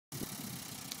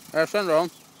Send it on.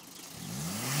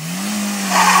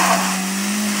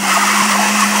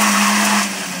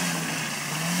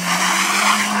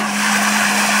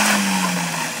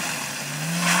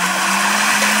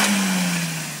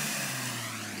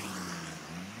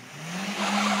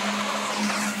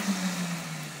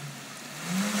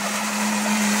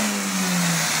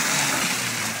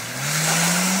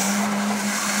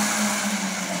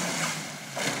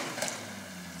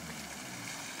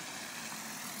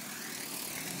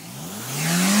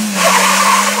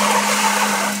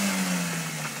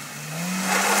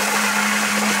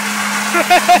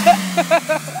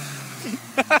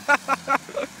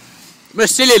 My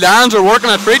Steely lands are working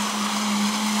at feet.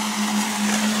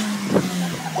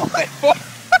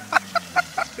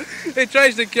 He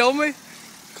tries to kill me.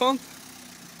 Cunt.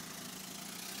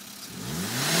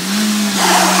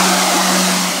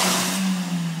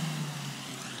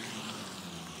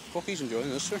 Fuck, he's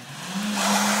enjoying this, sir.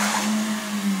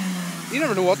 You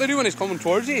never know what they do when he's coming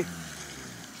towards you.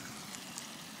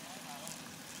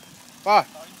 Ah.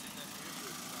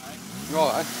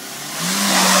 Alright.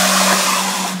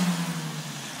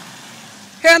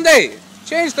 Handy!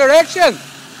 Change direction!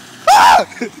 Ah!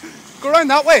 Go around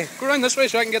that way. Go around this way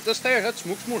so I can get this tire. That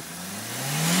smokes more.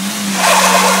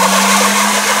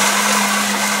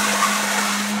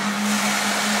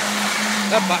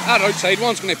 That outside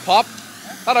one's going to pop.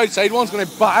 That outside one's going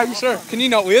to bang, sir. Can you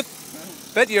not wait?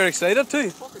 Bet you're excited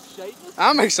too.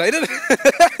 I'm excited.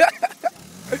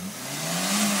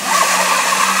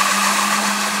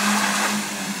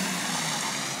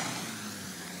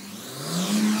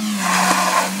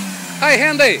 Hey,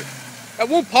 Handy, it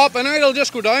won't pop in, it'll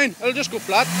just go down, it'll just go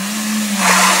flat.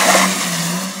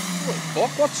 What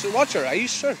the fuck, what's your eyes,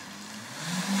 sir?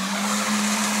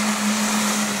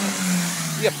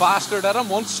 You bastard, I'm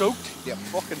once soaked, you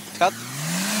fucking tit.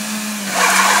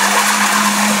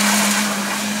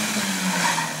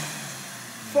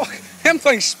 Fuck, them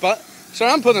things spit. Sir,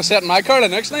 I'm putting a set in my car the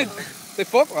next night. They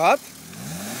fuck with that.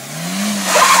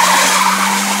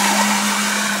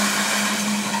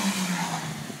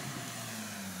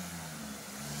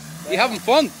 You having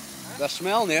fun? The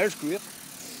smell in the air is great.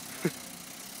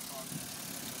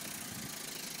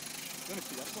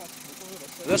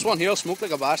 This one here will smoke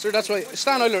like a bastard. That's why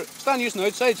stand using the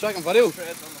outside so I can video.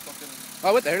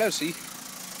 Oh, wait there, let's see.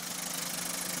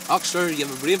 Oh, sir, you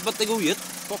have a brave bit to go yet.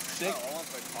 Fuck's sake.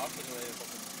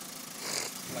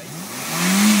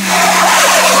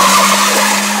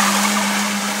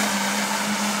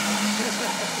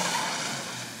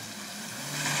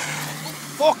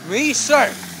 Fuck me,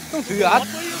 sir. Don't do that.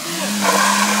 It's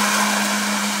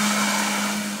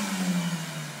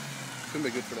going to be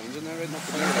good for the engine there, right? Not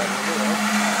for me.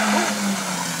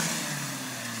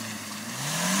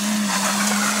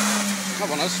 That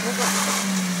one has smoke.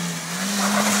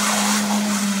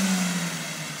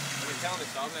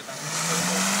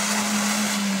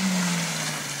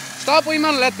 Stop, wee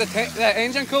man, let the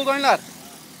engine cool down, lad.